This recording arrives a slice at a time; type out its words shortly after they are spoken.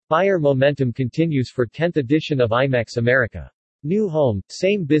Buyer momentum continues for 10th edition of IMEX America. New home,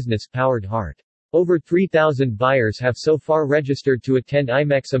 same business powered heart. Over 3,000 buyers have so far registered to attend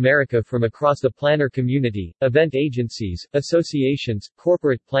IMEX America from across the planner community, event agencies, associations,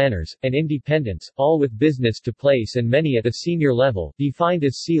 corporate planners, and independents, all with business to place and many at a senior level, defined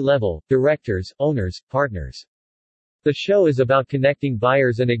as C-level, directors, owners, partners. The show is about connecting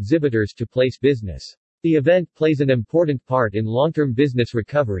buyers and exhibitors to place business. The event plays an important part in long-term business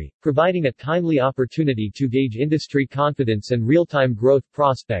recovery, providing a timely opportunity to gauge industry confidence and real-time growth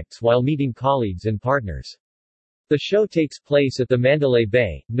prospects while meeting colleagues and partners. The show takes place at the Mandalay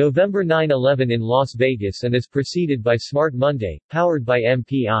Bay, November 9-11 in Las Vegas and is preceded by Smart Monday, powered by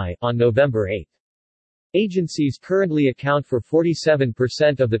MPI, on November 8. Agencies currently account for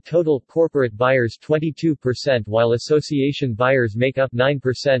 47% of the total, corporate buyers 22%, while association buyers make up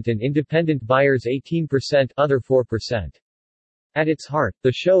 9% and independent buyers 18%, other 4%. At its heart,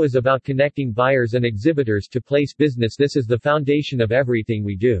 the show is about connecting buyers and exhibitors to place business. This is the foundation of everything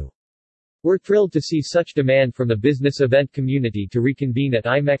we do. We're thrilled to see such demand from the business event community to reconvene at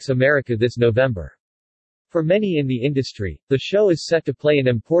IMEX America this November. For many in the industry, the show is set to play an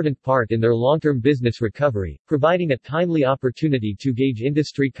important part in their long-term business recovery, providing a timely opportunity to gauge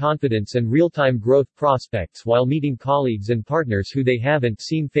industry confidence and real-time growth prospects while meeting colleagues and partners who they haven't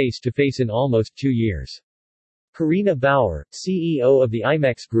seen face-to-face in almost 2 years. Karina Bauer, CEO of the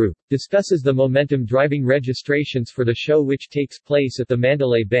IMEX Group, discusses the momentum driving registrations for the show, which takes place at the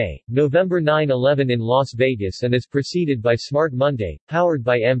Mandalay Bay, November 9-11 in Las Vegas and is preceded by Smart Monday, powered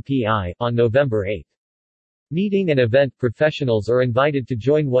by MPI, on November 8. Meeting and event professionals are invited to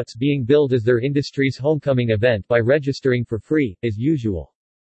join what's being billed as their industry's homecoming event by registering for free, as usual.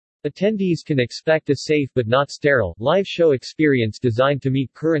 Attendees can expect a safe but not sterile, live show experience designed to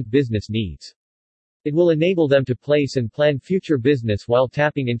meet current business needs. It will enable them to place and plan future business while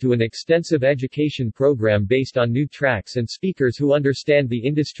tapping into an extensive education program based on new tracks and speakers who understand the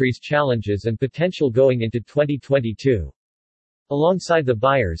industry's challenges and potential going into 2022. Alongside the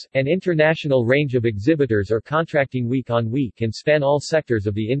buyers, an international range of exhibitors are contracting week on week and span all sectors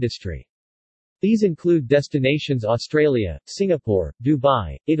of the industry. These include destinations Australia, Singapore,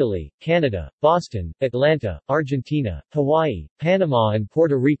 Dubai, Italy, Canada, Boston, Atlanta, Argentina, Hawaii, Panama and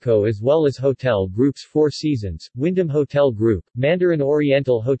Puerto Rico, as well as hotel groups Four Seasons, Wyndham Hotel Group, Mandarin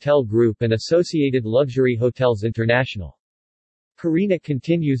Oriental Hotel Group and Associated Luxury Hotels International. Karina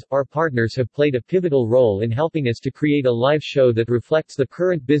continues, our partners have played a pivotal role in helping us to create a live show that reflects the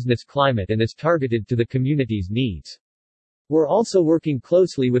current business climate and is targeted to the community's needs. We're also working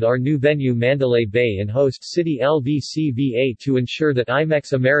closely with our new venue Mandalay Bay and host city LVCVA to ensure that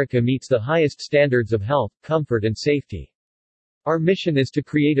IMEX America meets the highest standards of health, comfort and safety. Our mission is to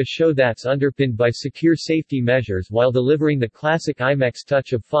create a show that's underpinned by secure safety measures while delivering the classic IMEX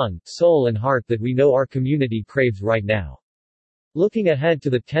touch of fun, soul and heart that we know our community craves right now. Looking ahead to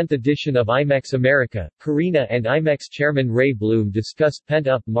the 10th edition of IMEX America, Karina and IMEX chairman Ray Bloom discuss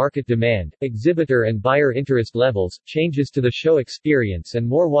pent-up market demand, exhibitor and buyer interest levels, changes to the show experience and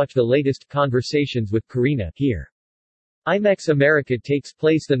more. Watch the latest conversations with Karina here. IMEX America takes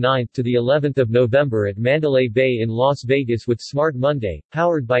place the 9th to the 11th of November at Mandalay Bay in Las Vegas with Smart Monday,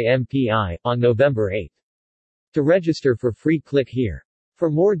 powered by MPI, on November 8. To register for free, click here. For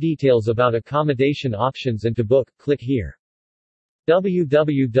more details about accommodation options and to book, click here.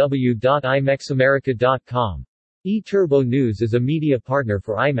 www.imexamerica.com. eTurbo News is a media partner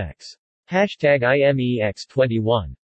for IMEX. #IMEX21